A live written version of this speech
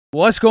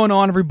What's going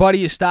on,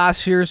 everybody? It's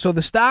Stas here. So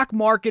the stock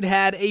market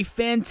had a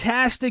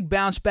fantastic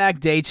bounce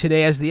back day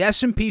today as the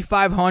S&P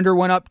 500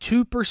 went up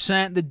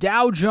 2%, the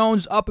Dow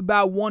Jones up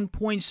about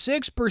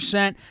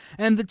 1.6%,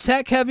 and the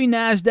tech-heavy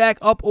NASDAQ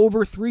up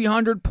over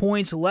 300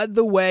 points led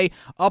the way,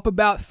 up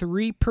about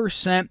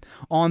 3%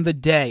 on the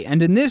day.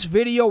 And in this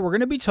video, we're going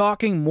to be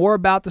talking more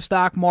about the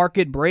stock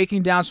market,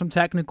 breaking down some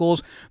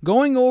technicals,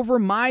 going over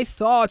my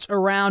thoughts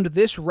around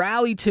this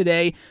rally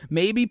today,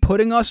 maybe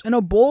putting us in a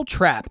bull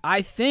trap.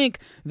 I think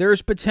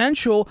there's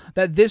potential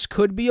that this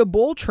could be a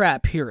bull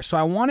trap here. So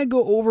I want to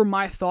go over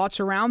my thoughts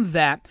around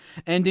that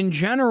and in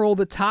general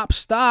the top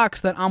stocks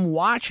that I'm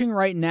watching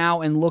right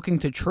now and looking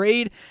to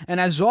trade.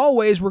 And as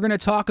always, we're going to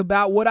talk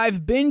about what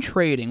I've been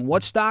trading,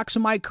 what stocks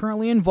am I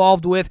currently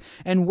involved with,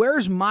 and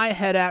where's my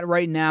head at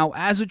right now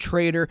as a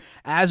trader,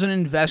 as an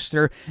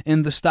investor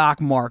in the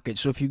stock market.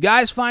 So if you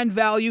guys find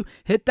value,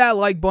 hit that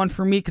like button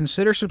for me,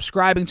 consider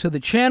subscribing to the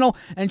channel,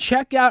 and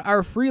check out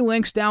our free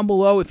links down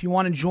below if you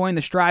want to join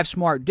the Strive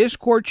Smart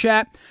Discord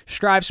chat,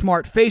 Strive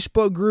Smart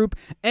Facebook group,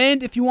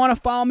 and if you want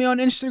to follow me on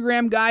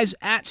Instagram, guys,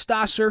 at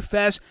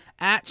StasSurfS,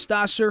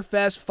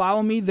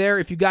 follow me there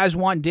if you guys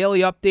want daily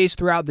updates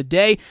throughout the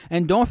day.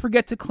 And don't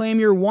forget to claim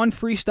your one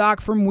free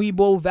stock from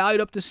Webull, valued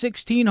up to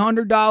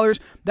 $1,600.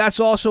 That's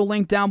also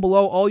linked down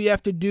below. All you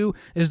have to do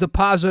is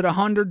deposit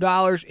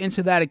 $100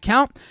 into that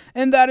account,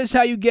 and that is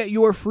how you get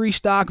your free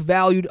stock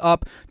valued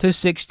up to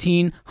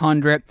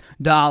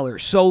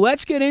 $1,600. So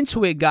let's get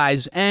into it,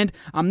 guys. And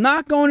I'm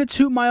not going to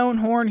toot my own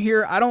horn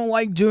here. I don't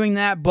like doing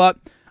that, but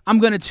I'm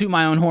going to toot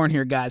my own horn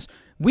here, guys.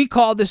 We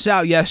called this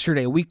out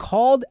yesterday. We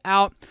called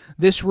out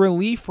this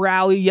relief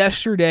rally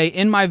yesterday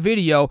in my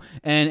video.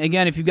 And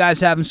again, if you guys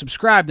haven't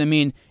subscribed, I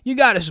mean, you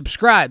got to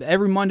subscribe.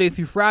 Every Monday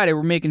through Friday,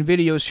 we're making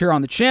videos here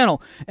on the channel.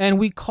 And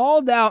we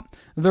called out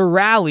the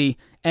rally,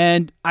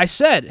 and I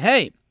said,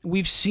 hey,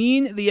 we've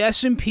seen the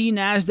S&P,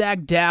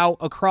 NASDAQ, Dow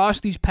across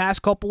these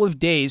past couple of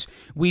days.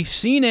 We've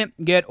seen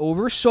it get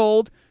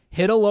oversold,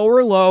 hit a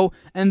lower low,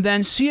 and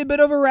then see a bit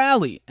of a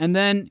rally, and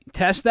then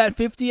test that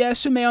 50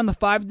 SMA on the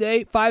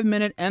 5-day,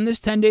 5-minute, and this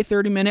 10-day,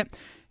 30-minute,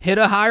 hit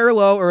a higher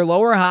low or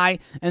lower high,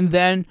 and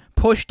then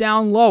push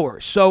down lower.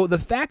 So the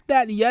fact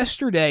that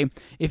yesterday,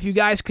 if you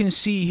guys can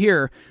see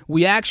here,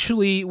 we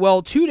actually,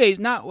 well, 2 days,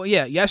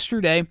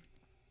 yesterday,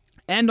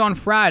 and on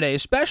Friday,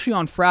 especially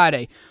on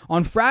Friday.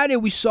 On Friday,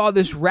 we saw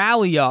this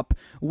rally up,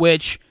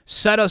 which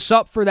set us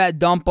up for that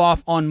dump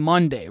off on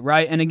Monday,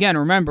 right? And again,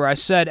 remember, I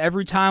said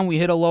every time we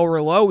hit a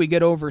lower low, we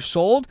get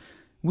oversold.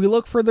 We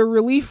look for the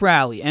relief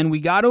rally, and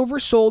we got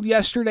oversold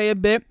yesterday a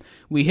bit.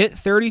 We hit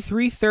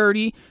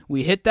 33.30.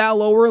 We hit that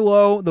lower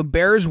low. The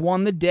bears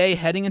won the day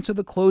heading into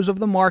the close of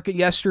the market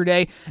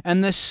yesterday.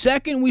 And the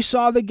second we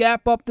saw the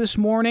gap up this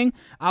morning,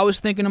 I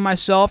was thinking to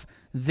myself,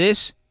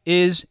 this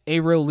is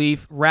a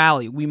relief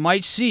rally. We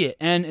might see it,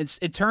 and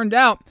it turned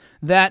out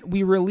that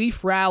we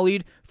relief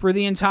rallied for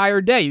the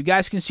entire day. You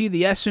guys can see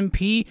the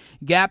S&P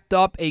gapped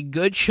up a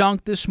good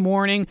chunk this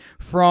morning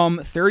from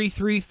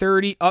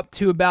 33.30 up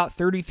to about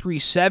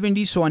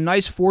 33.70, so a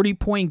nice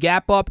 40-point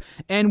gap up,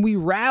 and we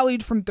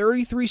rallied from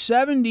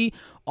 33.70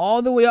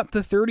 all the way up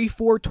to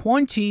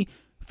 34.20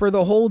 for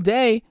the whole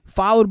day,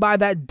 followed by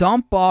that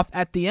dump off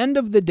at the end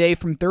of the day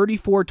from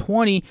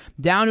 34.20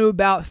 down to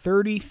about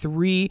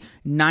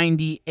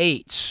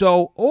 33.98.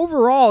 So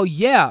overall,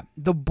 yeah,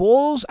 the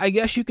bulls, I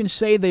guess you can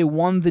say they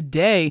won the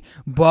day,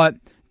 but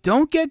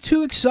don't get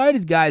too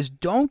excited, guys.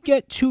 Don't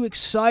get too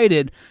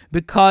excited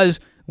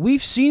because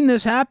we've seen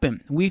this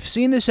happen. We've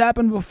seen this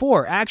happen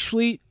before.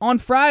 Actually, on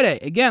Friday,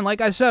 again, like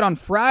I said, on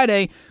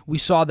Friday, we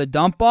saw the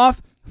dump off,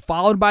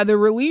 followed by the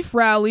relief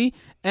rally,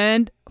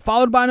 and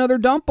followed by another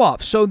dump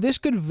off. So this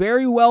could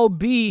very well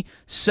be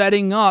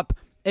setting up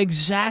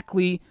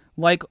exactly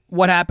like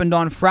what happened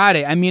on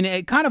Friday. I mean,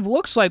 it kind of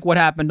looks like what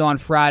happened on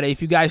Friday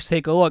if you guys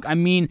take a look. I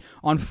mean,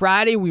 on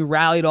Friday, we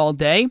rallied all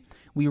day.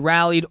 We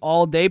rallied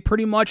all day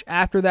pretty much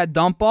after that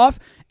dump off,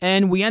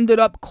 and we ended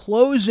up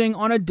closing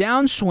on a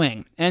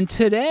downswing. And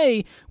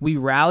today, we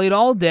rallied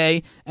all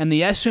day, and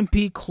the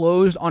S&P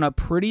closed on a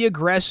pretty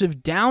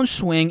aggressive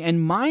downswing.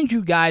 And mind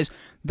you guys,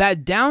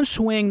 that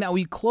downswing that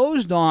we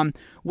closed on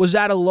was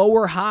at a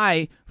lower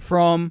high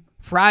from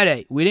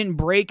Friday. We didn't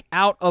break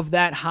out of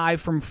that high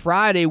from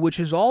Friday,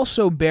 which is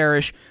also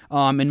bearish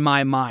in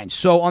my mind.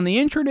 So on the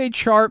intraday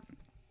chart,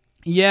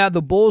 yeah,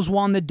 the bulls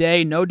won the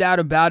day, no doubt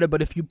about it,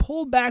 but if you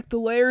pull back the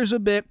layers a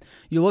bit,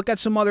 you look at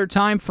some other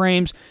time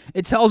frames,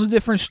 it tells a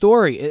different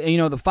story. You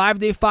know, the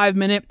 5-day,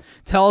 5-minute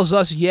tells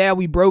us, yeah,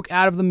 we broke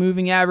out of the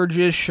moving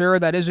averages. Sure,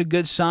 that is a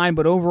good sign,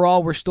 but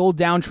overall, we're still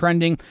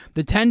downtrending.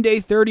 The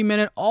 10-day,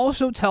 30-minute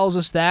also tells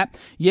us that,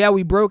 yeah,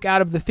 we broke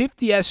out of the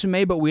 50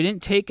 SMA, but we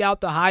didn't take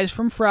out the highs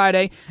from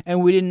Friday,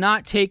 and we did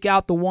not take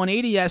out the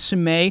 180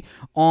 SMA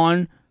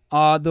on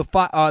the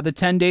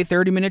 10-day,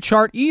 30-minute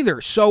chart either.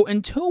 So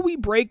until we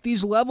break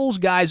these levels,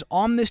 guys,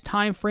 on this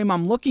time frame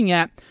I'm looking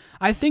at,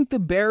 I think the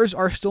bears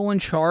are still in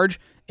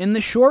charge in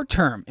the short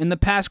term, in the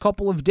past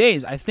couple of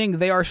days. I think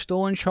they are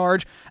still in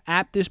charge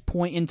at this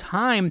point in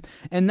time,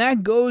 and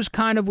that goes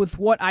kind of with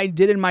what I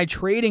did in my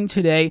trading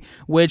today,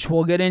 which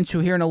we'll get into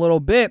here in a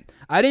little bit.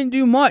 I didn't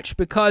do much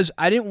because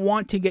I didn't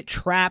want to get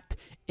trapped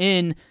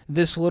in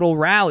this little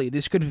rally.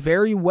 This could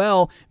very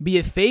well be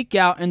a fake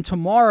out, and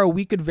tomorrow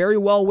we could very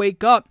well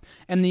wake up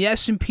and the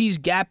S&P's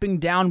gapping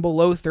down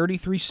below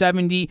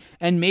 3370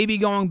 and maybe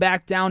going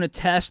back down to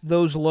test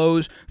those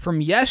lows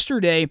from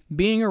yesterday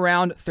being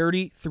around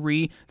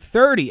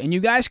 3330. And you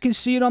guys can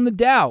see it on the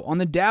Dow. On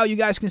the Dow, you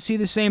guys can see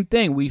the same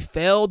thing. We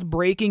failed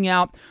breaking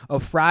out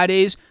of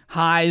Friday's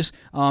highs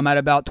at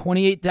about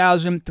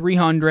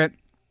 28,300.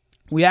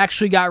 We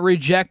actually got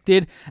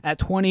rejected at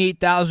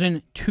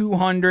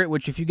 28,200,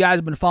 which if you guys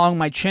have been following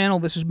my channel,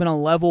 this has been a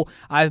level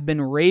I've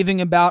been raving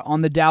about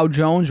on the Dow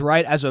Jones,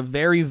 right, as a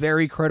very,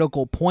 very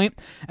critical point.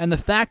 And the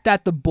fact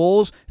that the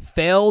bulls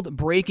failed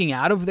breaking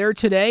out of there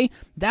today,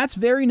 that's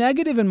very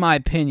negative in my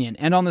opinion.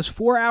 And on this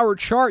 4-hour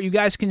chart, you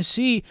guys can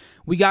see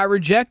we got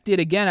rejected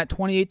again at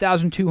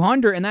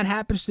 28,200, and that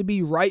happens to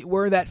be right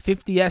where that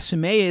 50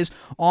 SMA is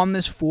on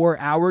this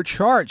 4-hour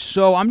chart.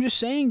 So I'm just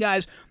saying,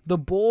 guys, the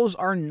bulls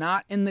are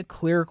not in the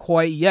clear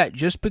quite yet.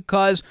 Just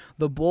because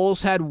the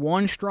bulls had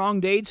one strong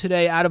day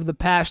today out of the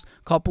past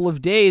couple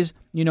of days,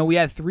 you know, we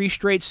had 3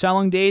 straight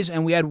selling days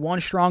and we had one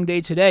strong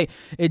day today,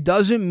 it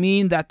doesn't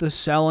mean that the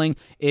selling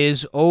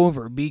is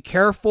over. Be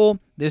careful.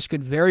 This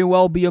could very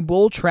well be a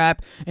bull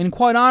trap, and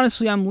quite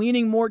honestly, I'm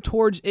leaning more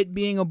towards it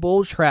being a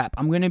bull trap.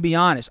 I'm going to be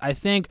honest. I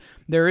think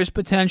there is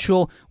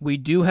potential. We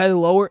do head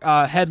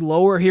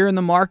lower here in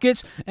the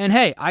markets, and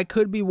hey, I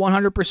could be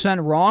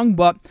 100% wrong,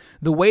 but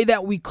the way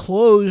that we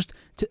closed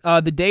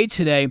the day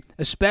today,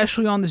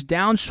 especially on this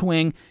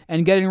downswing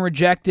and getting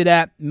rejected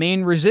at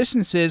main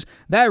resistances,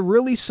 that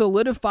really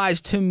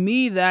solidifies to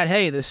me that,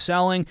 hey, the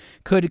selling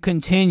could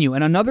continue.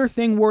 And another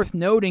thing worth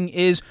noting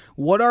is,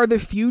 what are the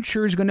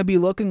futures going to be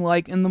looking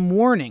like in the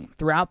morning,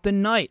 throughout the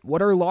night?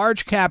 What are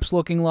large caps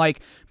looking like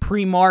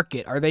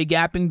pre-market? Are they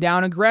gapping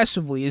down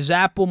aggressively? Is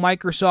Apple,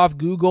 Microsoft,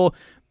 Google,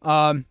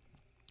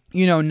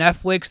 you know,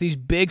 Netflix, these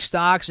big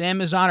stocks,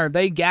 Amazon, are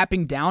they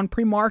gapping down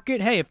pre-market?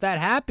 Hey, if that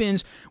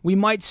happens, we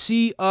might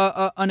see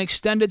an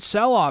extended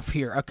sell-off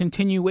here, a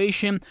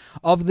continuation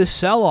of the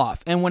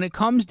sell-off. And when it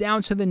comes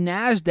down to the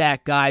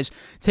NASDAQ, guys,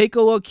 take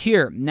a look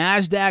here.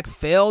 NASDAQ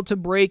failed to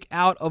break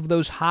out of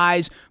those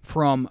highs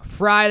from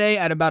Friday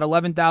at about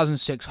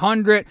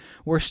 11,600.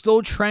 We're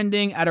still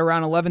trending at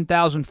around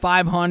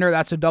 11,500.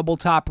 That's a double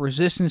top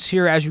resistance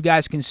here, as you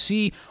guys can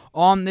see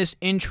on this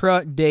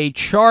intraday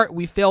chart.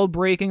 We failed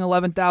breaking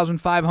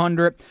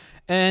 11,500,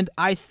 and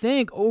I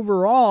think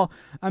overall,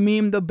 I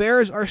mean, the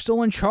bears are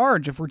still in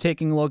charge if we're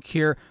taking a look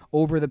here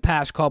over the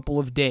past couple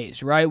of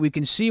days, right? We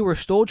can see we're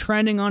still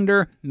trending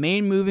under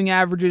main moving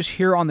averages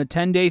here on the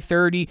 10-day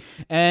 30,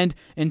 and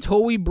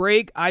until we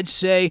break, I'd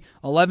say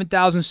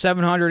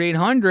 11,700,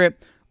 800,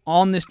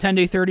 on this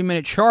 10-day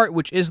 30-minute chart,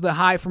 which is the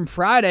high from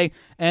Friday,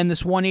 and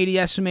this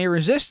 180 SMA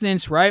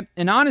resistance, right?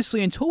 And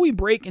honestly, until we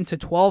break into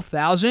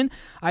 12,000,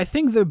 I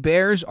think the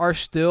bears are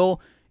still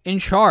in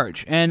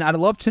charge. And I'd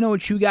love to know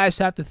what you guys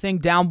have to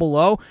think down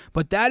below,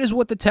 but that is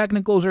what the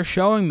technicals are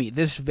showing me.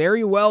 This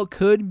very well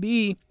could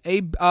be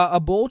a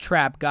bull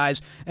trap,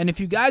 guys. And if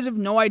you guys have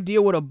no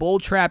idea what a bull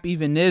trap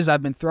even is,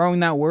 I've been throwing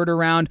that word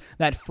around,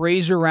 that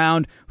phrase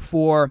around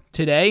for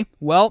today.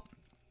 Well,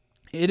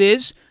 it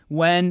is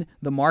when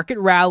the market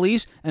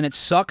rallies and it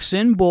sucks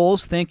in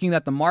bulls, thinking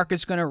that the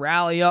market's going to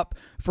rally up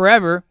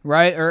forever,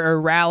 right, or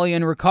rally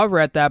and recover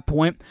at that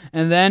point,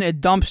 and then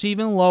it dumps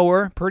even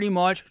lower, pretty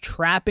much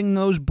trapping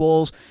those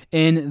bulls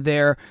in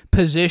their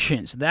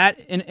positions. That,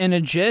 in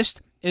a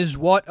gist, is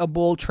what a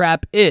bull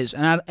trap is.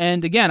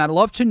 And again, I'd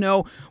love to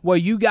know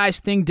what you guys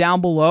think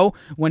down below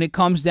when it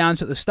comes down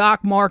to the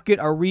stock market.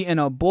 Are we in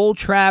a bull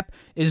trap?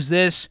 Is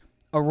this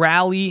a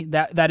rally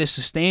that is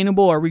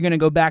sustainable? Are we going to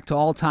go back to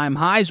all-time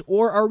highs,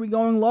 or are we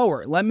going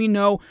lower? Let me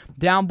know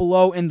down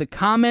below in the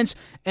comments.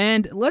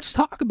 And let's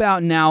talk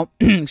about now,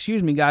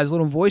 excuse me guys,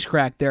 little voice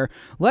crack there.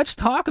 Let's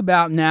talk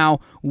about now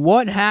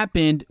what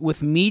happened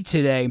with me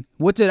today.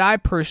 What did I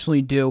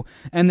personally do?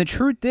 And the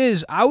truth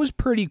is, I was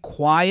pretty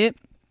quiet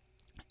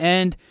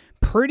and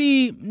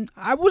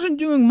I wasn't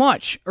doing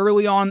much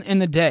early on in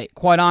the day,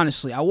 quite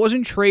honestly. I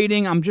wasn't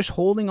trading. I'm just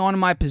holding on to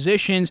my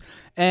positions,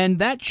 and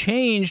that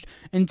changed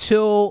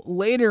until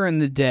later in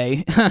the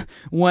day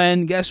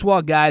when, guess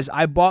what, guys?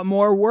 I bought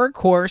more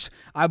Workhorse.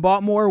 I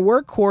bought more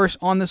Workhorse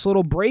on this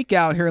little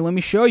breakout here. Let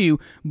me show you,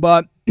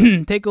 but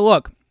take a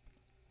look.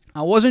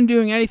 I wasn't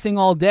doing anything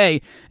all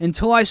day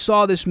until I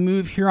saw this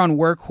move here on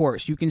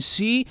Workhorse. You can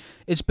see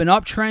it's been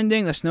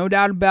uptrending. That's no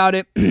doubt about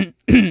it.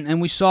 And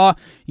we saw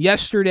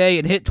yesterday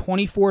it hit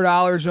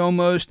 $24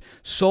 almost,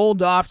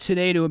 sold off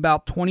today to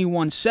about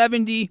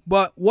 $21.70.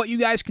 But what you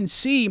guys can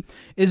see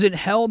is it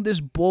held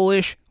this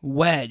bullish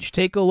wedge.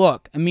 Take a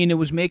look. I mean, it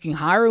was making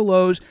higher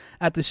lows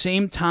at the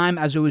same time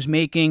as it was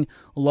making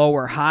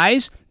lower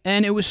highs.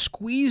 and it was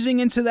squeezing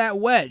into that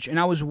wedge, and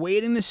I was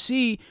waiting to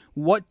see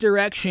what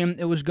direction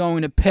it was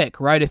going to pick,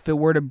 right? If it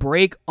were to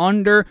break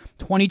under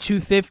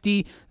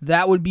 2250,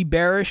 that would be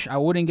bearish. I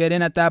wouldn't get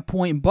in at that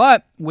point,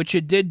 but which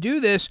it did do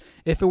this.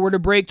 If it were to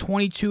break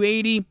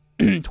 2280,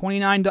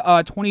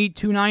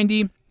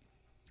 2290,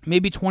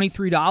 maybe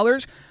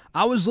 $23,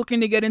 I was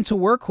looking to get into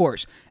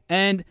Workhorse,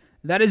 and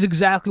that is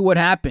exactly what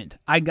happened.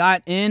 I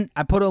got in,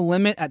 I put a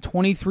limit at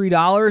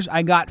 $23.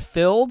 I got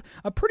filled.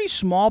 A pretty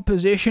small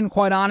position,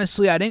 quite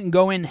honestly. I didn't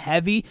go in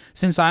heavy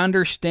since I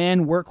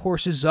understand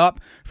Workhorse is up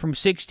from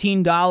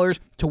 $16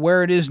 to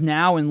where it is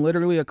now in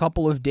literally a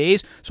couple of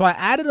days. So I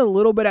added a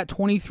little bit at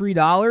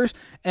 $23,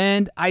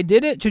 and I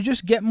did it to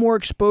just get more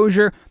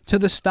exposure to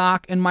the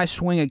stock in my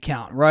swing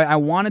account, right? I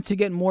wanted to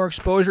get more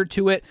exposure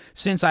to it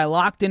since I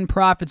locked in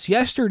profits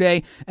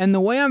yesterday, and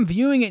the way I'm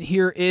viewing it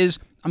here is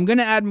I'm going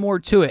to add more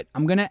to it.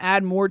 I'm going to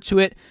add more to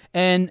it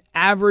and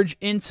average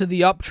into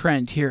the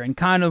uptrend here and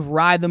kind of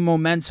ride the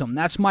momentum.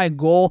 That's my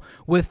goal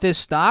with this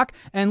stock.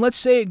 And let's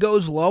say it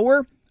goes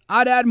lower,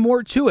 I'd add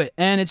more to it.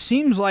 And it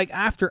seems like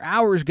after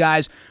hours,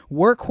 guys,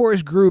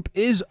 Workhorse Group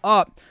is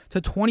up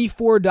to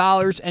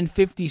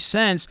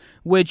 $24.50,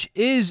 which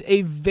is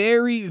a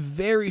very,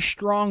 very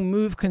strong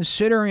move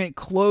considering it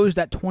closed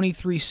at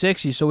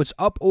 $23.60. So it's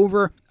up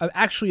over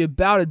actually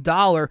about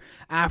 $1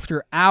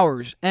 after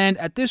hours. And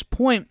at this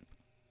point,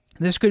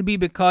 this could be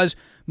because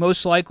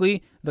most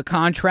likely the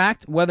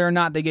contract, whether or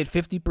not they get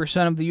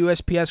 50% of the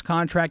USPS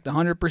contract,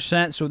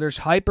 100%, so there's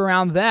hype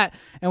around that.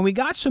 And we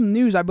got some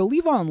news, I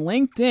believe on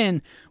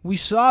LinkedIn, we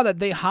saw that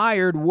they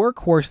hired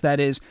Workhorse, that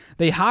is.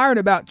 They hired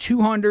about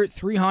 200,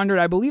 300,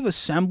 I believe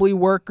assembly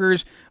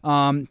workers.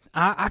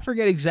 I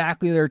forget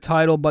exactly their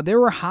title, but they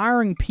were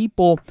hiring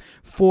people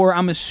for,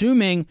 I'm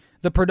assuming,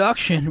 the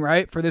production,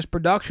 right? For this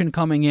production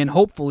coming in,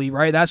 hopefully,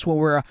 right? That's what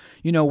we're,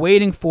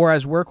 waiting for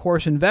as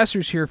Workhorse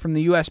investors here from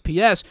the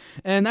USPS,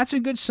 and that's a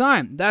good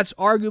sign. That's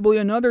arguably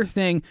another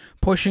thing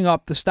pushing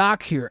up the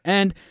stock here.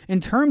 And in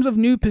terms of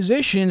new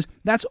positions,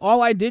 that's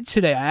all I did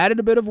today. I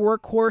added a bit of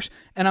Workhorse,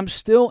 and I'm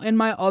still in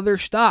my other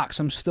stocks.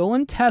 I'm still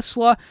in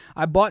Tesla.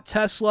 I bought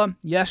Tesla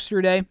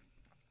yesterday.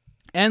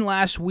 And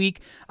last week,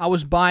 I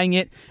was buying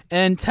it,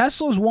 and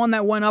Tesla's one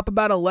that went up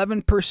about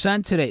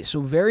 11% today.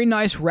 So very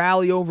nice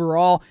rally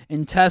overall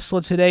in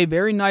Tesla today.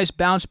 Very nice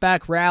bounce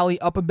back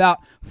rally, up about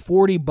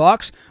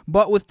 $40.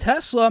 But with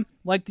Tesla,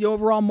 like the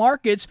overall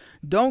markets,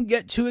 don't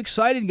get too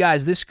excited,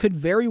 guys. This could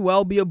very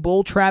well be a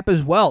bull trap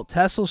as well.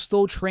 Tesla's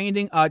still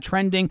trending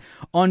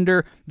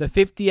under the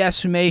 50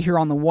 SMA here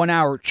on the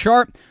 1-hour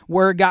chart,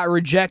 where it got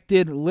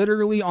rejected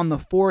literally on the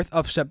 4th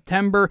of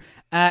September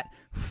at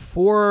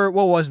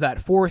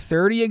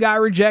 430 it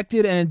got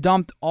rejected, and it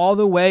dumped all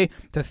the way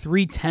to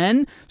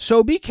 310.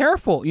 So be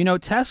careful.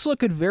 Tesla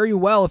could very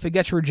well, if it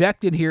gets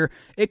rejected here,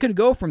 it could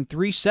go from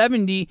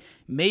 370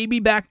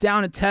 maybe back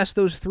down to test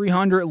those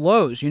 300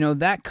 lows.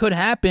 That could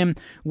happen,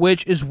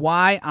 which is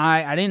why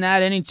I didn't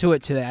add any to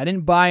it today. I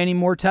didn't buy any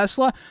more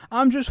Tesla.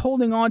 I'm just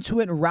holding on to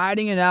it,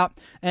 riding it out,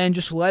 and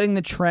just letting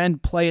the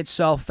trend play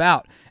itself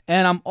out.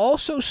 And I'm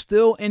also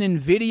still in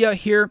NVIDIA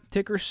here,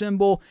 ticker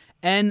symbol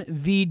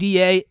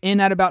NVDA,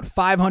 in at about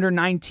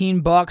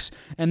 $519,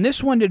 and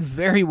this one did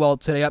very well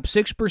today, up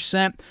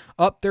 6%,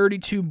 up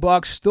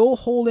 $32, still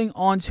holding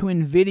on to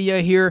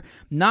NVIDIA here,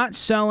 not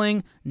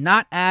selling,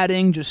 not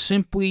adding, just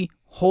simply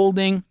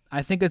holding.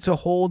 I think it's a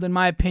hold in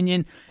my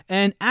opinion.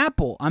 And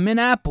Apple, I'm in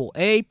Apple,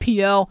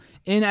 APL,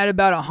 in at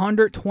about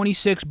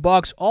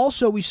 $126.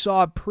 Also, we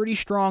saw a pretty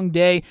strong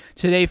day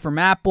today from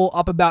Apple,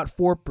 up about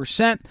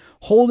 4%,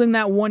 holding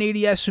that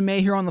 180 SMA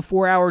here on the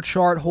 4-hour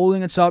chart,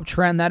 holding its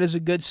uptrend. That is a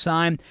good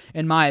sign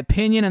in my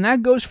opinion, and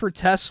that goes for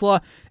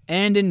Tesla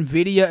and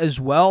NVIDIA as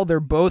well. They're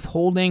both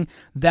holding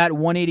that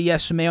 180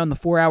 SMA on the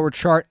 4-hour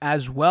chart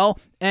as well.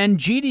 And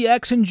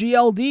GDX and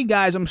GLD,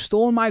 guys, I'm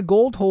still in my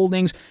gold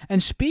holdings.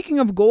 And speaking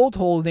of gold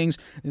holdings,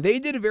 they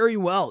did very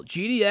well.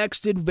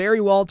 GDX did very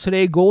well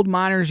today. Gold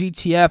Miners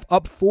ETF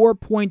up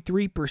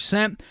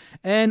 4.3%.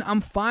 And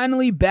I'm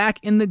finally back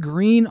in the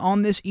green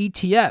on this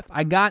ETF.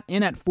 I got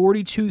in at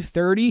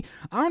 42.30.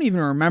 I don't even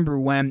remember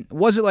when.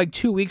 Was it like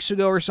 2 weeks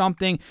ago or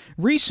something?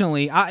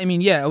 Recently. I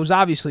mean, yeah, it was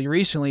obviously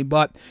recently,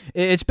 but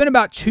it's been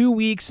about 2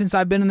 weeks since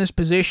I've been in this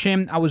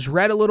position. I was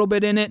red a little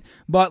bit in it,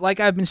 but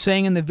like I've been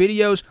saying in the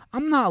videos,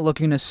 I'm not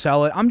looking to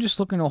sell it. I'm just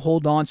looking to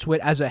hold on to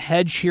it as a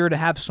hedge here to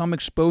have some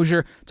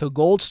exposure to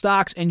gold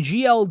stocks. And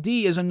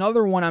GLD is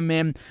another one I'm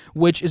in,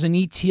 which is an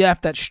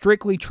ETF that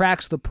strictly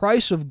tracks the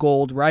price of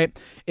gold, right?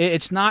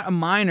 It's not a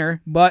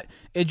miner, but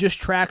it just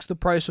tracks the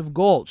price of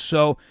gold.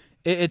 So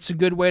it's a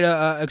good way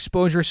to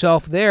expose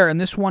yourself there.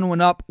 And this one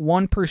went up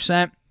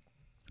 1%.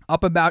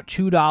 Up about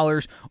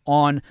 $2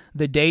 on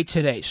the day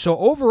today. So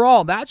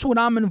overall, that's what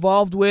I'm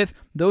involved with.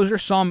 Those are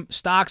some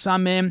stocks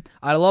I'm in.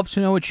 I'd love to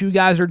know what you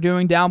guys are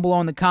doing down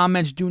below in the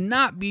comments. Do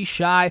not be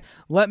shy.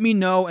 Let me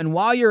know. And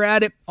while you're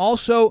at it,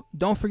 also,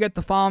 don't forget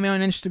to follow me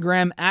on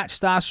Instagram at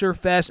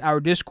StasserFest, our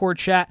Discord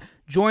chat.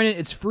 Join it.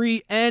 It's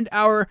free, and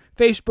our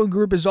Facebook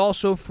group is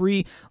also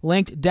free,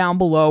 linked down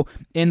below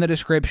in the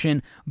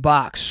description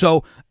box.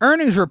 So,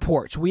 earnings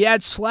reports. We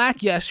had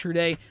Slack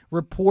yesterday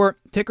report,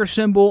 ticker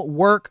symbol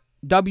WORK,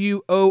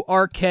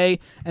 WORK,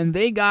 and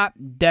they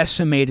got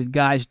decimated,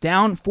 guys.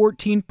 Down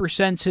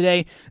 14%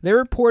 today. They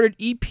reported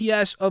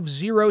EPS of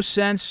 0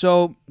 cents,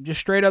 so just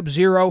straight up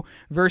zero,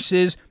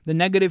 versus the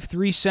negative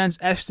 3 cents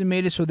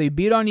estimated, so they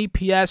beat on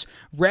EPS.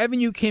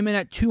 Revenue came in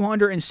at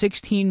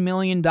 $216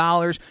 million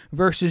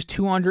versus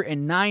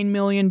 $209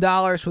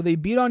 million, so they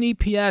beat on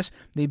EPS,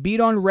 they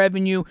beat on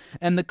revenue,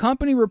 and the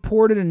company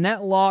reported a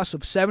net loss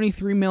of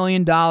 $73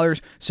 million,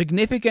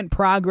 significant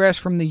progress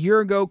from the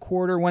year-ago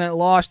quarter when it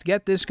lost,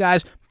 get this, guys,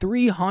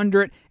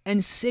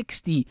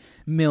 $360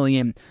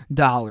 million.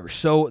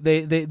 So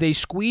they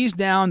squeezed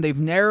down, they've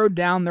narrowed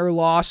down their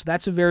loss.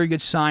 That's a very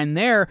good sign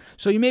there.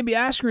 So you may be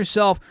asking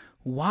yourself,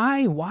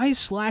 why is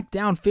Slack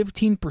down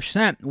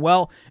 15%?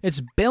 Well,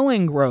 it's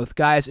billing growth,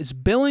 guys. Its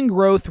billing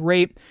growth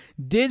rate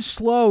did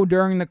slow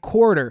during the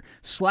quarter.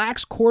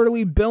 Slack's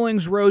quarterly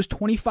billings rose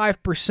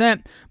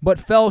 25%, but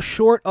fell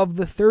short of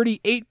the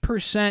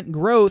 38%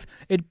 growth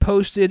it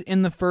posted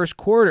in the first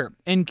quarter.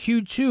 In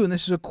Q2, and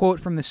this is a quote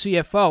from the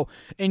CFO,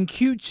 in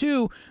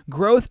Q2,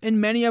 growth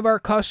in many of our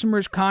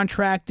customers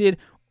contracted.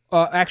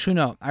 Actually,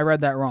 no, I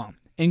read that wrong.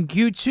 In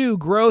Q2,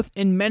 growth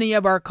in many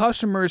of our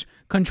customers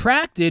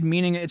contracted,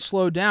 meaning it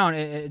slowed down,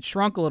 it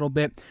shrunk a little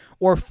bit,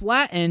 or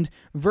flattened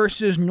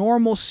versus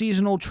normal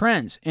seasonal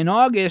trends. In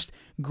August,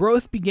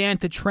 growth began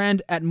to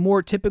trend at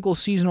more typical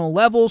seasonal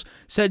levels,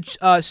 said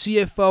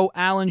CFO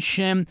Alan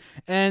Shim.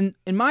 And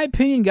in my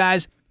opinion,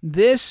 guys,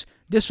 this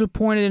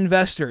disappointed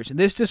investors,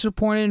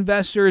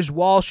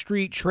 Wall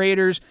Street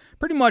traders,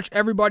 pretty much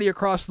everybody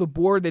across the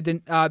board. They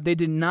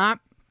did not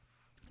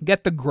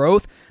get the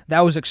growth that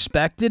was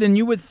expected. And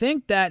you would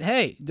think that,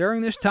 hey, during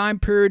this time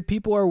period,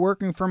 people are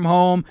working from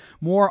home,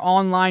 more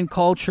online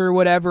culture,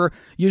 whatever.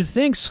 You'd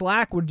think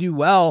Slack would do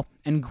well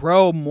and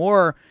grow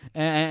more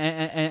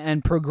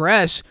and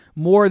progress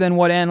more than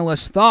what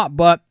analysts thought,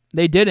 but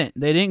they didn't.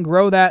 They didn't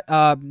grow that.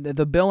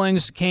 The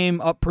billings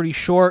came up pretty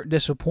short,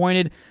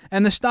 disappointed,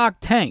 and the stock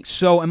tanked.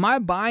 So am I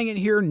buying it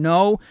here?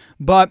 No,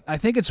 but I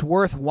think it's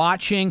worth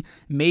watching,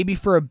 maybe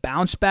for a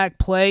bounce back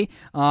play,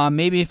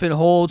 maybe if it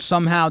holds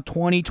somehow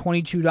 $20,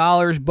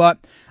 $22, but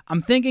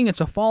I'm thinking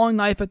it's a falling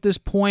knife at this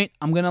point.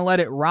 I'm going to let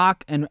it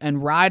rock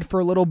and ride for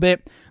a little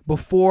bit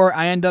before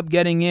I end up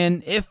getting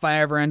in, if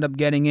I ever end up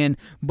getting in.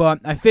 But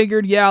I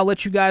figured, yeah, I'll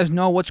let you guys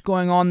know what's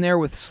going on there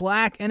with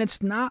Slack, and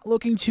it's not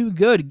looking too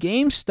good.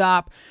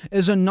 GameStop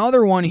is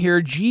another one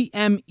here,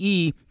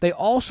 GME. They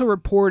also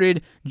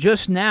reported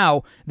just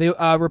now, they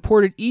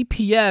reported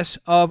EPS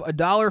of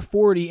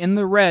 $1.40 in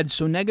the red,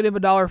 so negative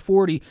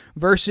 $1.40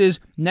 versus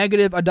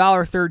negative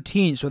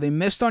 $1.13. So they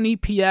missed on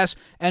EPS,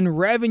 and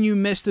revenue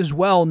missed as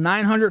well.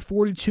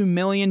 $942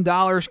 million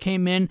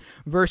came in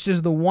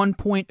versus the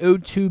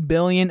 $1.02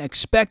 billion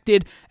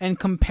expected, and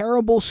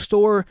comparable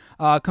store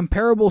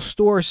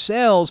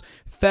sales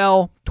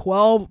fell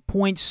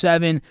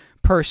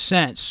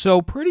 12.7%.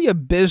 So pretty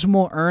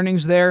abysmal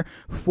earnings there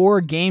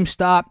for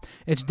GameStop.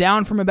 It's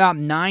down from about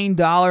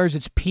 $9,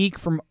 its peak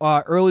from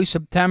early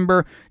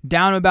September,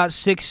 down to about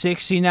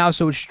 $6.60 now.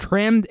 So it's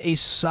trimmed a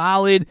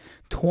solid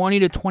 20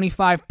 to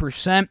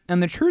 25%.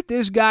 And the truth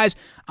is, guys,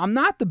 I'm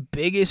not the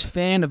biggest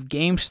fan of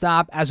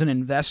GameStop as an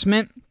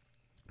investment.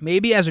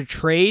 Maybe as a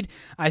trade,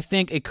 I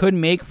think it could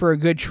make for a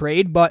good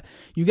trade, but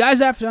you guys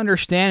have to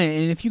understand it.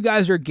 And if you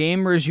guys are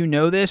gamers, you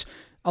know this.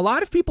 A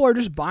lot of people are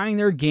just buying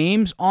their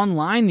games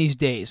online these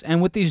days.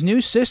 And with these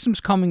new systems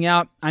coming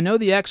out, I know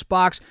the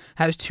Xbox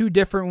has two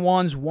different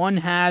ones. One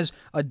has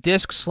a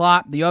disc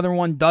slot, the other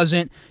one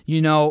doesn't.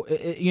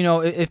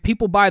 If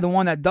people buy the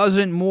one that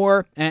doesn't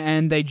more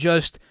and they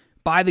just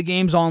buy the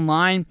games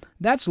online,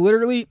 that's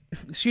literally,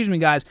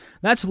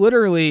 that's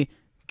literally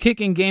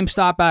kicking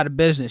GameStop out of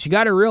business. You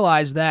got to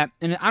realize that,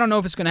 and I don't know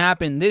if it's going to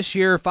happen this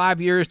year,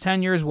 5 years,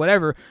 10 years,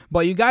 whatever,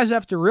 but you guys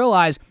have to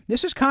realize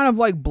this is kind of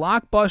like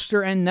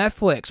Blockbuster and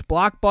Netflix.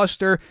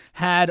 Blockbuster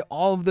had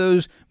all of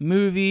those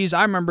movies.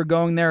 I remember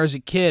going there as a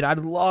kid. I'd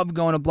love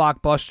going to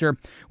Blockbuster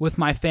with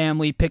my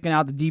family, picking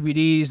out the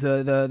DVDs,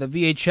 the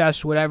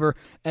VHS, whatever,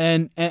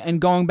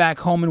 and going back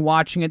home and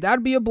watching it.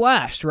 That'd be a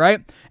blast, right?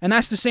 And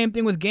that's the same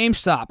thing with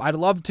GameStop. I'd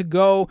love to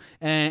go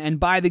and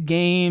buy the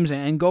games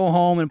and go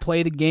home and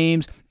play the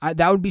games.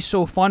 That would be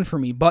so fun for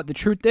me. But the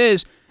truth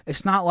is,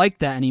 it's not like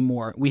that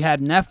anymore. We had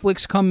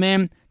Netflix come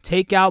in,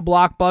 take out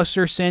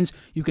Blockbuster, since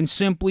you can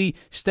simply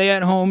stay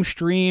at home,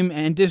 stream,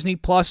 and Disney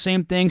Plus,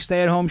 same thing,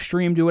 stay at home,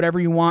 stream, do whatever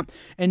you want.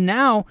 And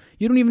now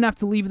you don't even have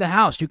to leave the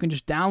house. You can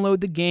just download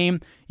the game.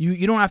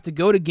 You don't have to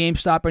go to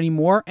GameStop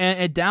anymore,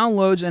 and it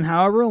downloads in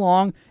however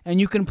long,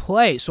 and you can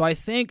play. So I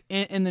think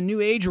in the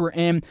new age we're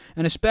in,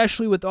 and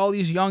especially with all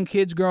these young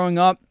kids growing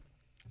up,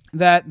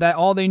 that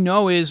all they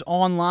know is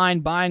online,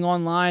 buying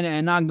online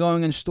and not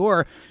going in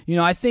store.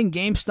 I think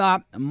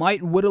GameStop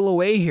might whittle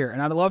away here,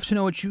 and I'd love to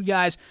know what you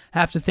guys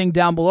have to think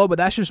down below, but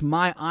that's just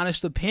my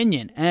honest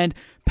opinion. And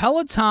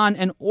Peloton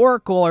and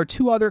Oracle are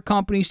two other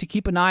companies to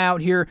keep an eye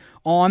out here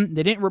on.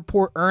 They didn't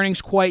report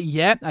earnings quite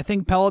yet. I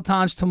think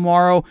Peloton's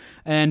tomorrow.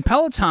 And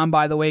Peloton,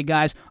 by the way,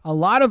 guys, a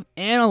lot of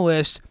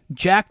analysts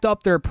jacked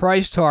up their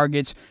price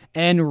targets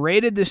and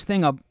rated this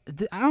thing up.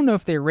 I don't know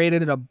if they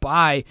rated it a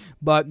buy,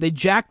 but they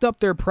jacked up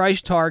their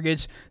price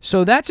targets.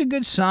 So that's a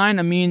good sign.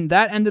 I mean,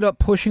 that ended up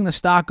pushing the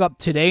stock up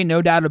today,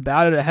 no doubt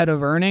about it, ahead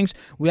of earnings.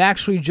 We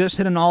actually just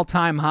hit an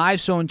all-time high.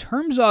 So in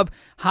terms of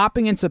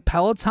hopping into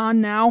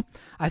Peloton now,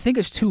 I think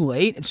it's too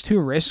late. It's too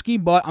risky,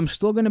 but I'm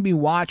still going to be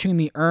watching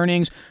the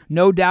earnings,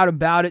 no doubt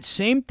about it.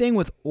 Same thing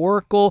with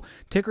Oracle,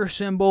 ticker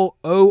symbol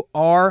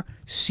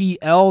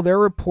ORCL. They're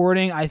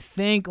reporting, I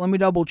think, let me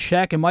double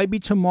check. It might be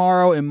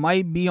tomorrow. It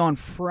might be on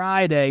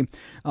Friday.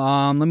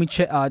 Let me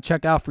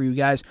check out for you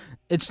guys.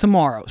 It's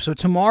tomorrow. So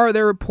tomorrow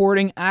they're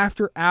reporting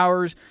after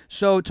hours.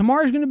 So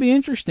tomorrow's going to be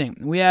interesting.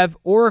 We have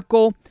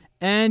Oracle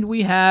and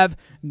we have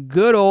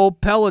good old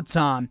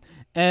Peloton.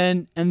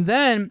 And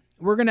then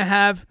we're going to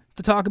have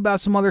to talk about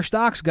some other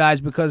stocks,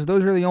 guys, because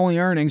those are the only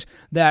earnings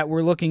that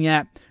we're looking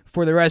at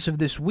for the rest of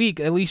this week,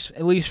 at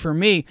least for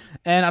me.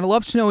 And I'd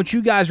love to know what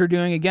you guys are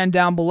doing, again,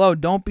 down below.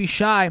 Don't be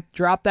shy.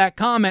 Drop that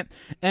comment.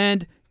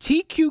 And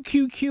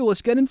TQQQ,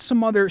 let's get into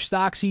some other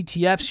stocks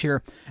ETFs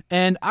here.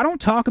 And I don't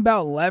talk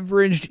about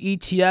leveraged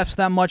ETFs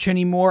that much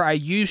anymore. I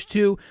used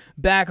to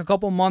back a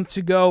couple months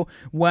ago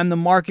when the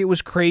market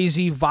was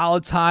crazy,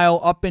 volatile,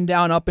 up and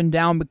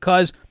down,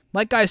 because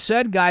like I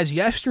said, guys,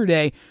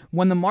 yesterday,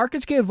 when the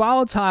markets get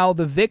volatile,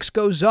 the VIX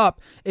goes up.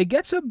 It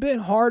gets a bit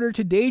harder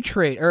to day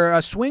trade, or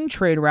a swing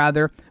trade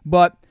rather,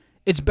 but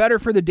it's better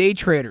for the day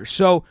traders.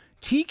 So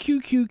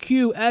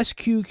TQQQ,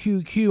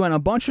 SQQQ, and a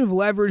bunch of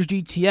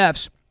leveraged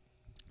ETFs,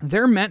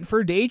 they're meant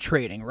for day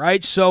trading,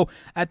 right? So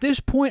at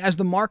this point, as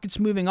the market's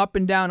moving up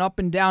and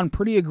down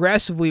pretty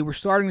aggressively, we're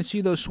starting to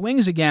see those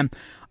swings again.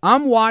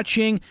 I'm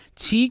watching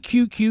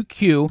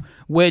TQQQ,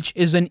 which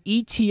is an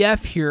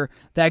ETF here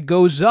that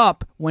goes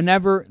up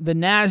whenever the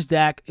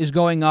NASDAQ is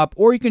going up,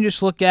 or you can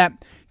just look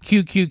at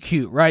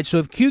QQQ, right? So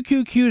if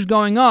QQQ is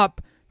going up,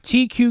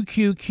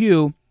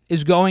 TQQQ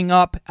is going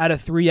up at a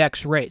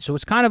 3x rate. So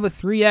it's kind of a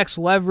 3x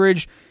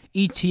leverage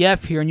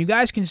ETF here, and you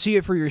guys can see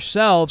it for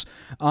yourselves.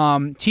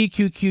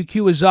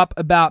 TQQQ is up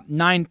about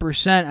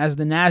 9% as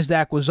the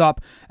NASDAQ was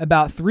up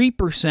about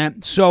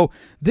 3%. So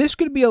this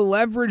could be a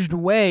leveraged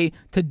way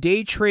to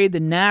day trade the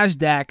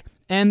NASDAQ,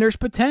 and there's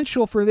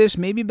potential for this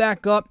maybe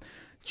back up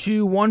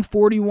to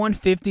 140,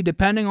 150,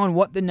 depending on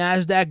what the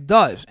NASDAQ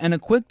does. And a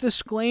quick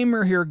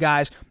disclaimer here,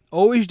 guys.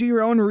 Always do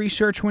your own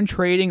research when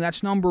trading.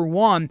 That's number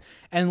one.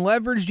 And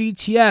leveraged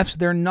ETFs,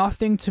 they're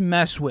nothing to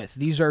mess with.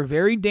 These are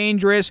very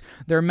dangerous.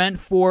 They're meant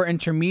for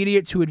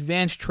intermediate to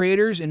advanced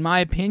traders, in my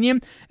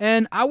opinion.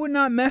 And I would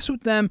not mess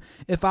with them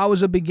if I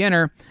was a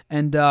beginner.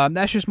 And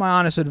that's just my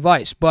honest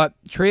advice. But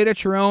trade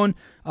at your own,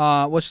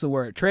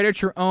 Trade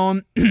at your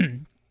own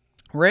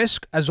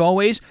risk, as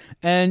always,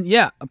 and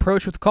yeah,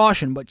 approach with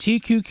caution. But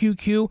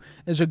TQQQ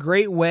is a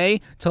great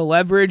way to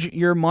leverage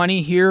your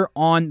money here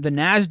on the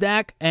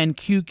NASDAQ and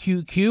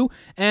QQQ.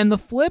 And the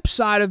flip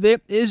side of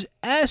it is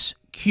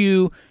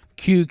SQQQ,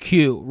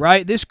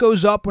 right? This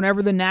goes up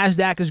whenever the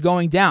NASDAQ is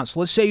going down. So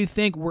let's say you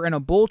think we're in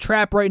a bull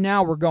trap right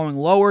now, we're going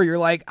lower. You're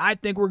like, I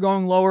think we're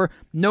going lower.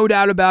 No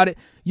doubt about it.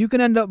 You can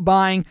end up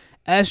buying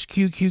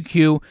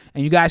SQQQ,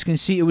 and you guys can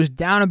see it was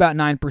down about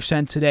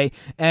 9% today.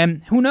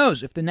 And who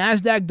knows, if the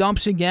NASDAQ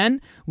dumps again,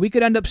 we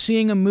could end up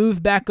seeing a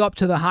move back up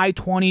to the high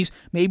 20s,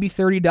 maybe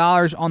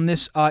 $30 on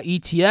this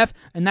ETF,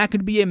 and that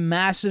could be a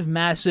massive,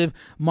 massive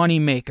money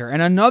maker.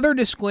 And another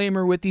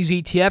disclaimer with these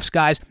ETFs,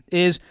 guys,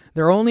 is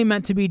they're only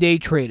meant to be day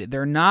traded.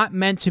 They're not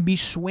meant to be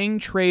swing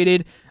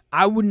traded.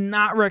 I would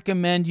not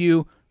recommend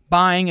you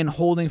buying and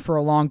holding for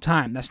a long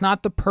time. That's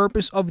not the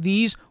purpose of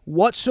these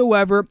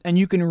whatsoever, and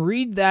you can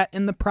read that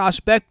in the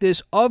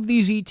prospectus of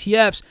these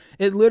ETFs.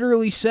 It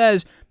literally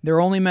says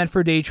they're only meant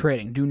for day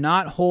trading. Do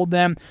not hold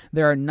them.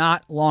 They are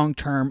not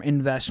long-term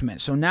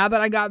investments. So now that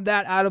I got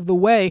that out of the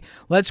way,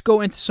 let's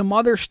go into some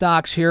other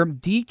stocks here.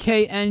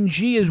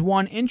 DKNG is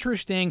one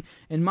interesting,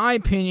 in my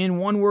opinion,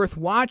 one worth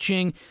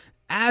watching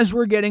as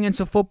we're getting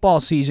into football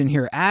season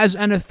here, as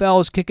NFL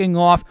is kicking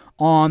off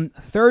on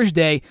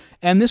Thursday,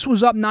 and this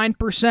was up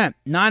 9%,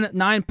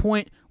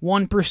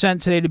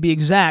 9.1% today to be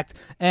exact.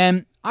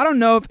 And I don't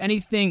know if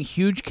anything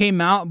huge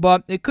came out,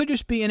 but it could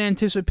just be in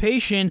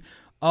anticipation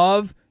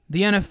of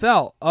the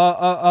NFL,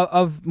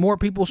 of more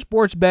people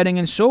sports betting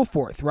and so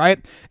forth, right?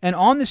 And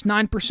on this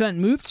 9%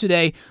 move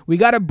today, we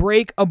got a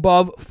break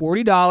above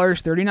 $40,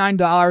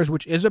 $39,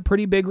 which is a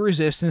pretty big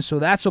resistance, so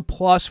that's a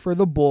plus for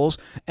the Bulls.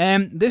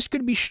 And this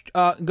could be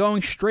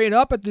going straight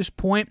up at this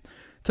point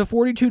to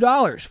 $42.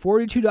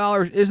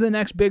 $42 is the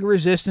next big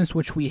resistance,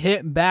 which we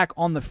hit back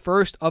on the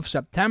 1st of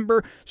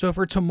September. So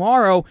for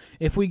tomorrow,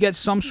 if we get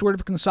some sort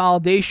of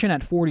consolidation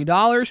at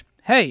 $40,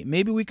 hey,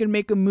 maybe we can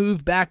make a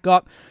move back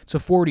up to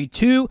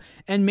 42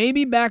 and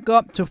maybe back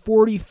up to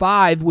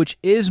 45, which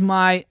is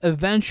my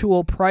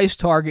eventual price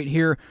target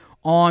here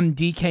on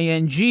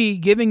DKNG,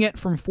 giving it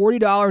from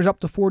 $40 up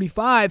to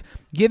 45,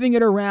 giving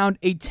it around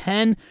a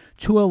 10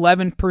 to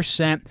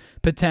 11%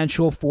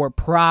 potential for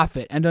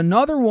profit. And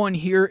another one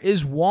here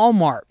is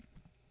Walmart.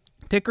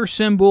 Ticker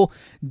symbol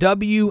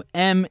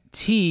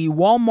WMT.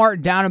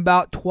 Walmart down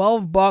about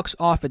 12 bucks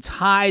off its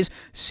highs.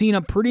 Seen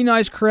a pretty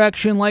nice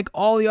correction like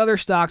all the other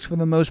stocks for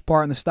the most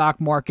part in the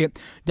stock market.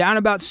 Down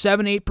about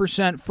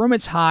 7-8% from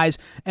its highs.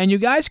 And you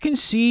guys can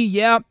see,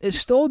 yeah, it's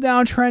still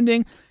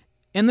downtrending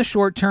in the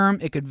short term.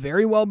 It could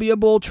very well be a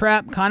bull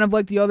trap, kind of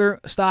like the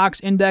other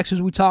stocks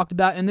indexes we talked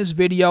about in this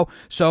video.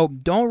 So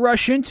don't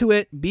rush into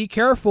it. Be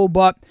careful,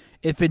 but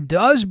if it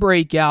does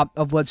break out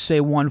of, let's say,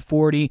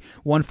 140,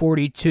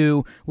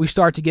 142, we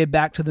start to get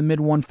back to the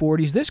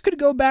mid-140s. This could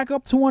go back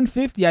up to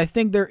 150. I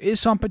think there is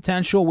some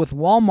potential with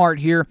Walmart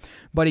here.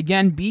 But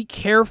again, be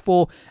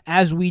careful,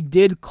 as we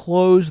did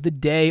close the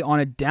day on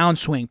a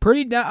downswing.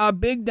 Pretty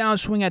big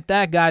downswing at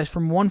that, guys.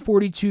 From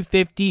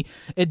 142.50,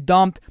 it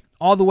dumped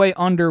all the way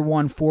under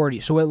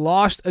 140. So it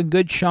lost a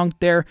good chunk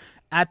there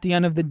at the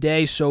end of the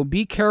day, so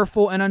be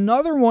careful. And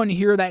another one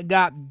here that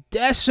got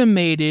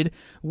decimated,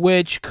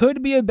 which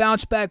could be a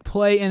bounce back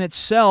play in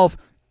itself,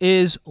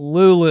 is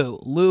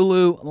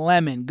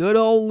Lululemon. Good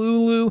old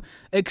Lulu,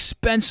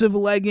 expensive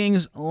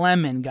leggings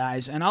lemon,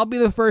 guys. And I'll be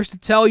the first to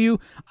tell you,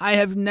 I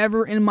have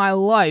never in my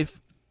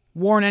life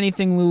worn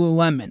anything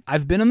Lululemon.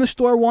 I've been in the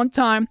store one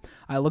time,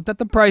 I looked at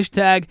the price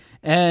tag,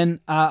 and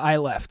I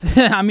left.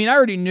 I mean, I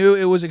already knew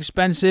it was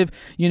expensive.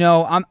 You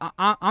know,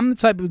 I'm the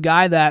type of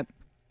guy that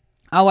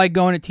I like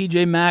going to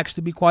TJ Maxx,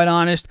 to be quite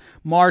honest,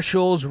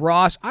 Marshalls,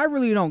 Ross. I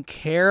really don't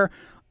care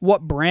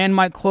what brand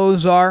my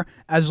clothes are,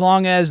 as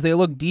long as they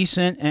look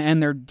decent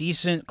and they're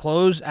decent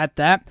clothes at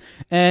that.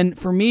 And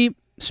for me,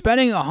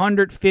 spending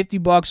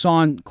 $150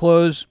 on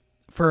clothes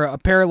for a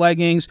pair of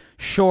leggings,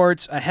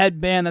 shorts, a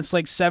headband that's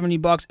like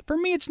 $70, for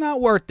me, it's not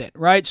worth it,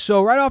 right?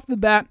 So right off the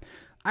bat,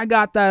 I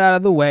got that out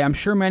of the way. I'm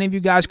sure many of you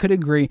guys could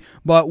agree.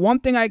 But one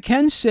thing I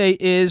can say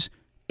is,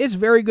 it's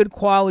very good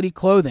quality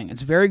clothing.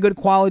 It's very good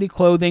quality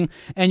clothing.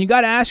 And you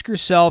got to ask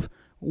yourself,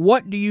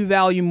 what do you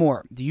value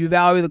more? Do you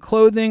value the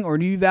clothing or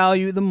do you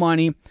value the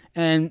money?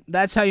 And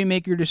that's how you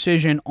make your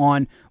decision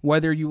on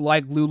whether you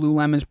like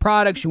Lululemon's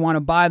products, you want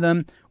to buy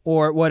them,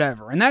 or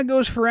whatever. And that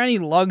goes for any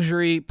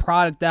luxury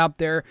product out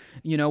there,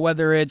 you know,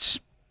 whether it's,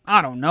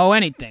 I don't know,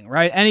 anything,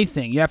 right?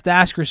 Anything. You have to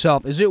ask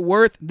yourself, is it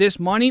worth this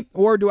money,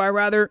 or would I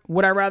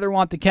rather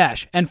want the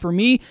cash? And for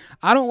me,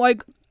 I'd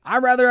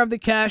rather have the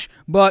cash,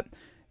 but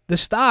the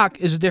stock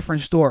is a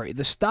different story.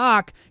 The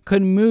stock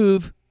could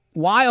move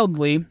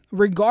wildly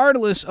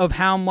regardless of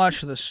how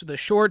much the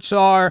shorts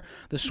are,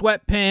 the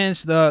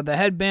sweatpants, the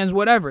headbands,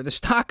 whatever. The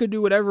stock could do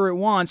whatever it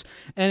wants,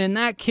 and in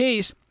that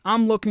case,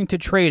 I'm looking to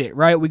trade it,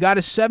 right? We got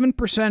a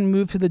 7%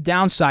 move to the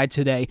downside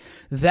today.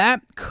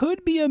 That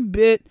could be a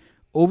bit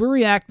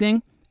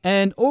overreacting.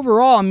 And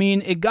overall, I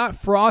mean, it got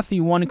frothy,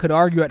 one could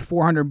argue, at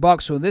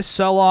 $400, so this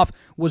sell-off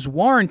was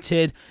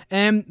warranted,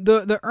 and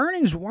the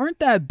earnings weren't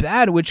that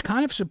bad, which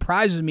kind of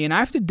surprises me, and I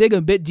have to dig a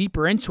bit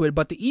deeper into it,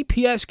 but the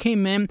EPS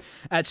came in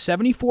at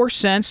 74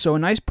 cents, so a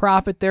nice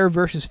profit there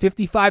versus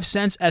 55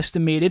 cents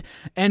estimated,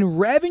 and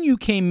revenue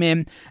came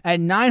in at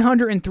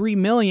 $903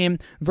 million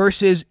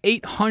versus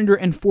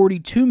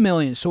 $842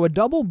 million, so a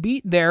double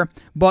beat there,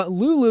 but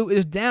Lulu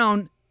is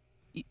down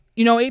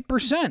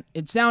 8%.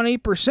 It's down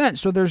 8%.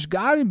 So there's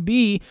got to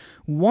be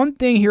one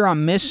thing here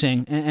I'm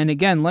missing. And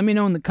again, let me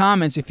know in the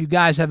comments if you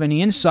guys have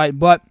any insight.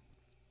 But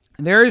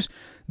there's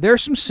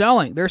some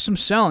selling. There's some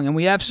selling. And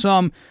we have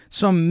some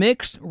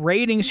mixed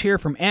ratings here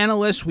from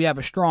analysts. We have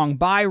a strong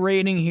buy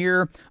rating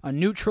here, a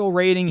neutral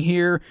rating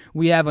here.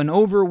 We have an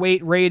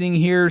overweight rating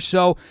here.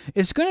 So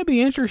it's going to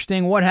be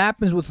interesting what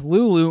happens with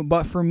Lulu.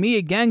 But for me,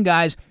 again,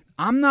 guys,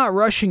 I'm not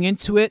rushing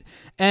into it,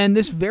 and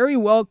this very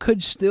well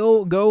could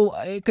still go,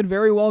 it could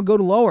very well go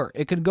to lower.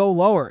 It could go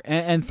lower,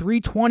 and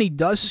 320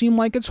 does seem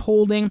like it's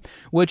holding,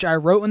 which I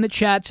wrote in the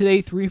chat today,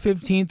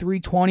 315,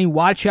 320.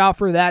 Watch out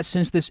for that,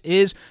 since this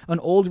is an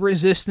old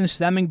resistance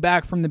stemming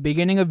back from the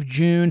beginning of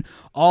June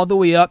all the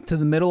way up to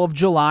the middle of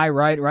July,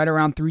 right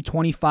around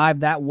 325.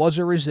 That was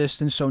a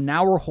resistance, so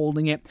now we're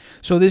holding it.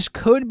 So this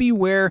could be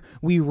where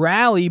we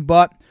rally,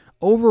 but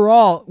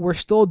overall, we're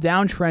still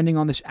downtrending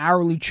on this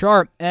hourly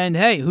chart. And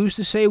hey, who's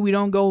to say we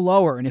don't go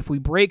lower? And if we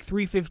break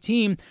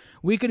 315,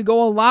 we could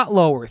go a lot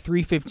lower,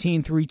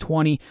 315,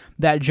 320,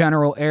 that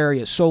general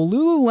area. So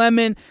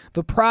Lululemon,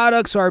 the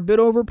products are a bit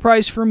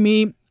overpriced for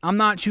me. I'm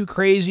not too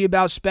crazy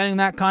about spending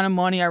that kind of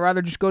money. I'd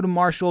rather just go to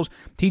Marshalls,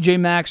 TJ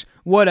Maxx,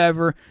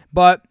 whatever.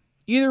 But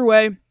either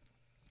way,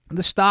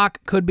 the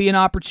stock could be an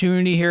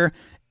opportunity here,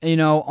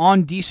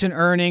 on decent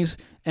earnings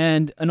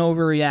and an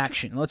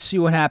overreaction. Let's see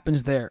what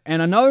happens there.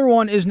 And another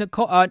one is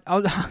Nicola.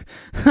 I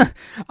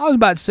was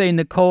about to say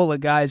Nicola,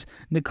 guys.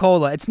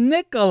 Nicola. It's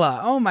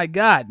Nicola. Oh, my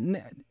God.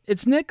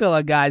 It's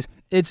Nicola, guys.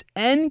 It's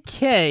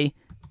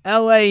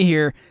NKLA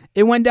here.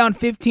 it went down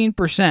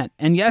 15%.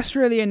 And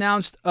yesterday they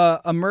announced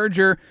a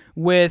merger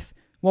with,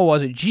 what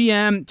was it,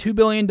 GM, $2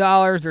 billion.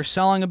 They're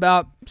selling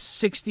about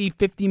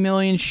 50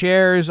 million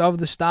shares of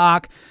the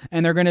stock,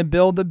 and they're going to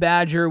build the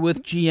Badger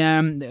with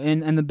GM,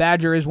 and the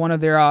Badger is one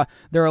of their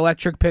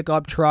electric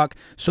pickup truck.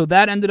 So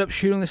that ended up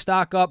shooting the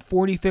stock up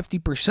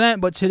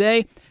 50%, but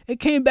today it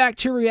came back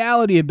to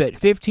reality a bit,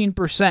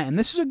 15%, and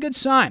this is a good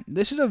sign.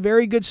 This is a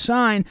very good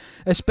sign,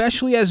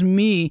 especially as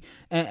me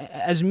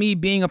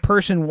being a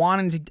person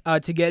wanting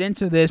to get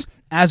into this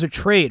as a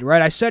trade,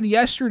 right? I said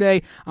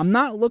yesterday, I'm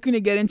not looking to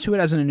get into it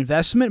as an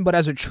investment, but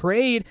as a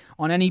trade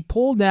on any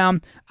pull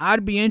down,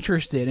 I'd be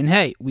interested. And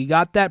hey, we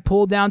got that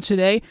pull down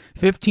today,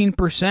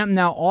 15%.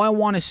 Now, all I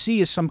want to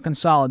see is some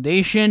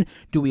consolidation.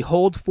 Do we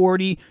hold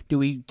 40? Do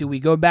we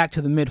go back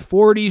to the mid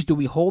 40s? Do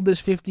we hold this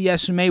 50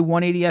 SMA,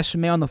 180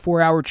 SMA on the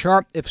 4-hour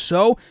chart? If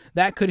so,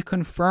 that could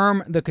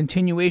confirm the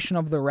continuation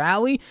of the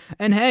rally.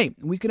 And hey,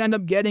 we could end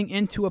up getting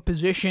into a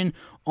position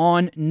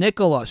on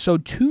Nikola. So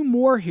 2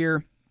 more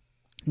here.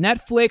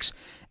 Netflix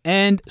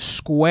and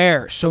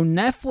Square. So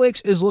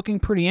Netflix is looking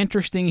pretty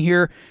interesting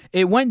here.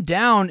 It went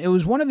down. It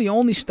was one of the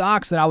only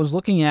stocks that I was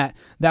looking at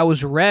that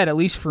was red, at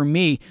least for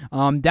me,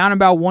 down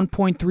about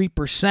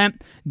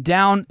 1.3%,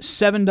 down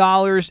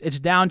 $7. It's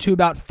down to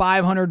about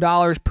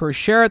 $500 per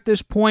share at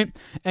this point.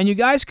 And you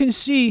guys can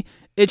see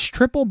it's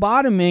triple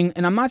bottoming,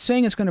 and I'm not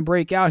saying it's going to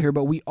break out here,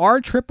 but we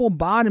are triple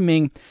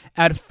bottoming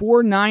at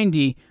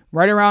 490,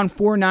 right around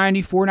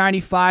 490,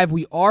 495.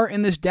 We are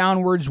in this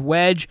downwards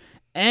wedge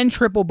and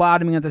triple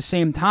bottoming at the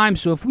same time.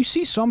 So if we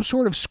see some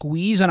sort of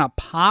squeeze on a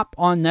pop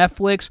on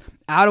Netflix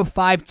out of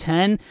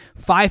 510,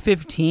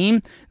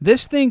 515,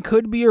 this thing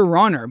could be a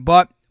runner.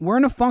 But we're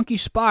in a funky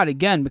spot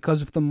again,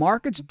 because if the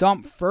markets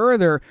dump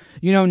further,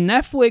 you know,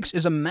 Netflix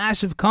is a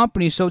massive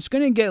company, so it's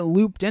going to get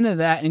looped into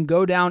that and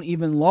go down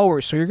even lower.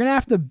 So you're going to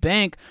have to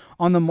bank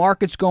on the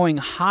markets going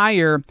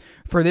higher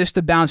for this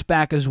to bounce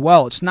back as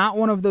well. It's not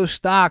one of those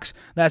stocks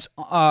that's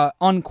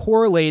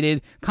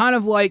uncorrelated, kind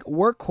of like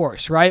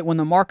Workhorse, right? When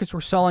the markets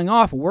were selling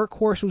off,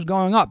 Workhorse was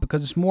going up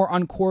because it's more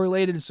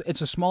uncorrelated.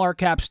 It's a smaller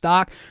cap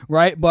stock,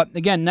 right? But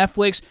again,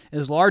 Netflix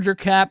is larger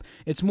cap.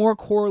 It's more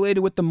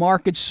correlated with the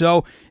markets,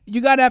 so you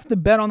got to have to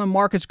bet on the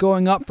markets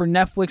going up for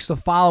Netflix to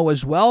follow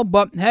as well.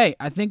 But hey,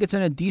 I think it's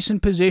in a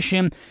decent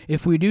position.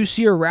 If we do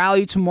see a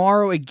rally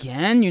tomorrow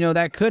again, you know,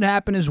 that could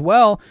happen as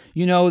well.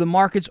 You know, the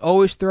markets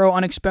always throw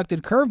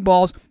unexpected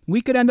curveballs.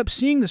 We could end up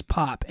seeing this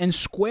pop. And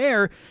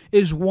Square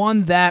is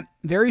one that,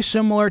 very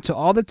similar to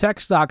all the tech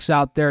stocks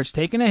out there, it's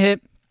taken a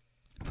hit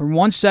from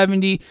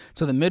 170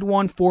 to the mid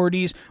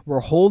 140s. We're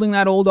holding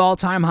that old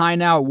all-time high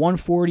now at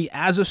 140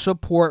 as a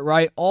support,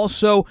 right?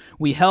 Also,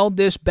 we held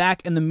this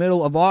back in the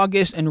middle of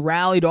August and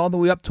rallied all the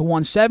way up to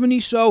 170.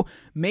 So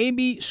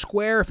maybe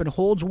Square, if it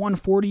holds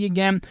 140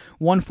 again,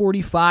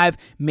 145,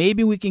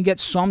 maybe we can get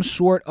some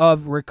sort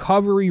of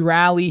recovery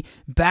rally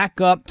back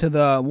up to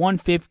the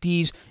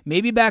 150s,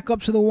 maybe back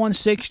up to the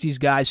 160s,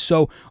 guys.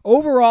 So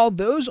overall,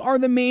 those are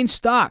the main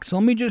stocks.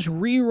 Let me just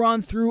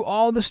rerun through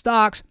all the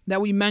stocks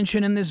that we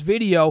mentioned in this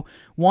video.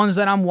 Ones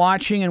that I'm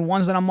watching and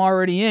ones that I'm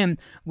already in.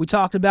 We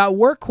talked about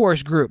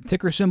Workhorse Group,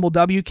 ticker symbol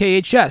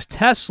WKHS,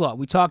 Tesla.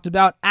 We talked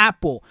about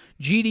Apple,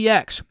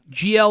 GDX,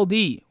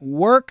 GLD,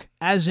 Work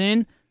as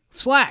in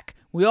Slack.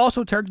 We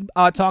also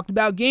talked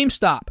about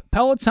GameStop,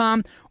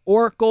 Peloton,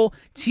 Oracle,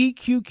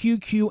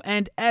 TQQQ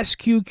and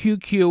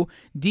SQQQ,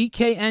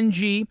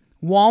 DKNG,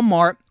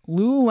 Walmart,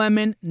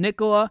 Lululemon,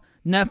 Nikola,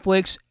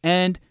 Netflix,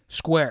 and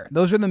Square.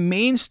 Those are the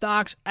main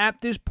stocks at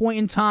this point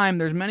in time.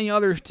 There's many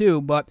others too,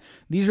 but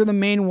these are the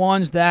main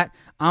ones that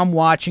I'm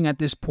watching at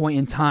this point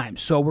in time.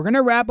 So we're going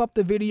to wrap up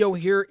the video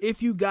here.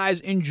 If you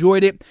guys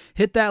enjoyed it,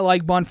 hit that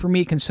like button for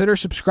me. Consider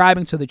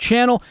subscribing to the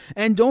channel.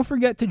 And don't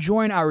forget to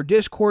join our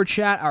Discord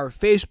chat, our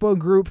Facebook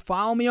group.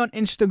 Follow me on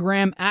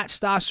Instagram at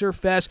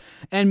StasserFest.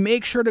 And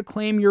make sure to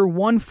claim your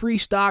one free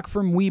stock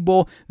from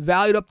Webull,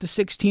 valued up to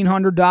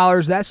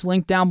 $1,600. That's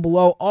linked down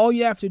below. All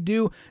you have to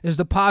do is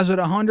deposit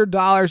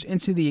 $100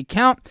 into the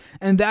account,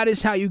 and that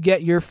is how you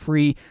get your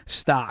free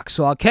stock.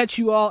 So I'll catch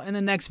you all in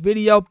the next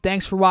video.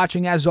 Thanks for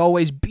watching. As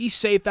always, be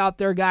safe out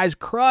there, guys.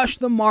 Crush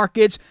the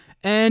markets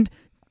and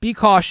be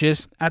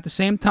cautious at the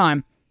same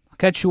time. I'll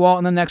catch you all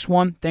in the next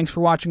one. Thanks for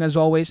watching. As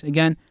always,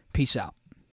 again, peace out.